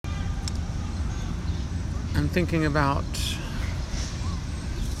I'm thinking about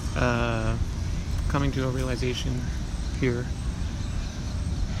coming to a realization here.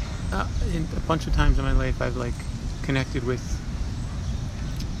 In a bunch of times in my life, I've connected with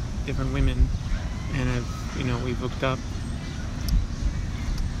different women, and we've hooked up,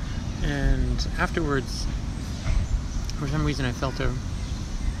 and afterwards, for some reason, I felt a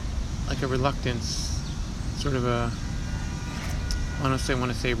reluctance, sort of I don't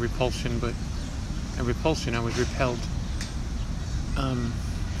want to say repulsion, but a repulsion. I was repelled, and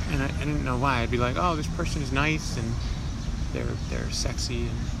I didn't know why. I'd be like, oh, this person is nice, and they're sexy,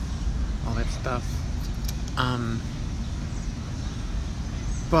 and all that stuff.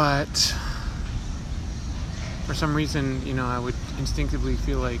 But for some reason, I would instinctively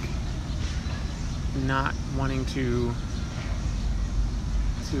feel like not wanting to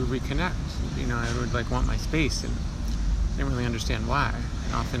reconnect. I would want my space, and I didn't really understand why.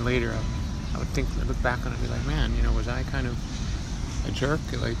 And often later, I would look back on it and be like, man, was I kind of a jerk?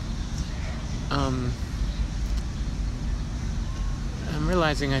 I'm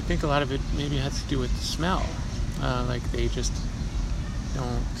realizing I think a lot of it maybe has to do with the smell. They just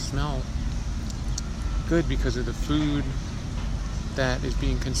don't smell good because of the food that is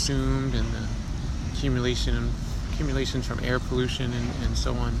being consumed and the accumulations from air pollution and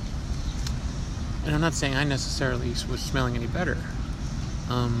so on. And I'm not saying I necessarily was smelling any better,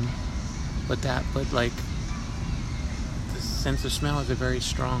 but the sense of smell is a very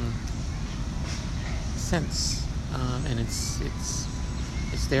strong sense, and it's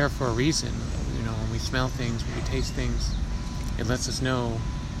there for a reason. When we smell things, when we taste things, it lets us know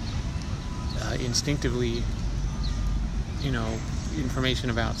instinctively, information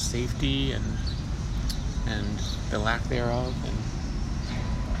about safety and the lack thereof, and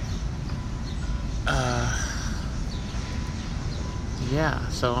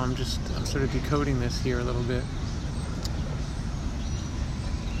so I'm sort of decoding this here a little bit.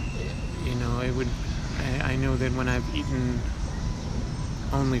 I know that when I've eaten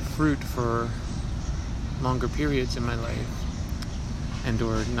only fruit for longer periods in my life,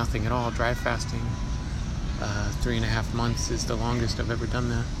 or nothing at all, dry fasting, 3.5 months is the longest I've ever done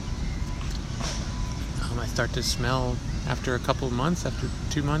that. I start to smell after a couple of months, after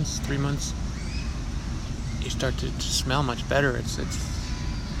 2 months, 3 months. You start to smell much better. It's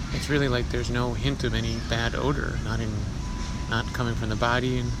really like there's no hint of any bad odor, not coming from the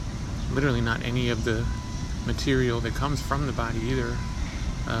body, and literally not any of the material that comes from the body either.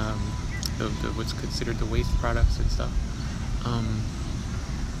 What's considered the waste products and stuff.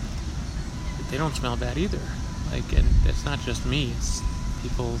 They don't smell bad either. And it's not just me. It's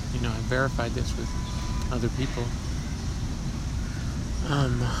people. I've verified this with other people.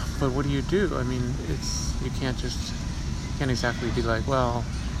 But what do? You can't exactly be like, well,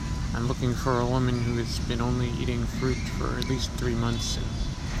 I'm looking for a woman who has been only eating fruit for at least 3 months and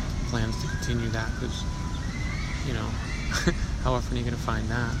plans to continue that, because, how often are you going to find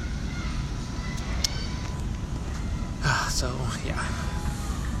that? So, yeah.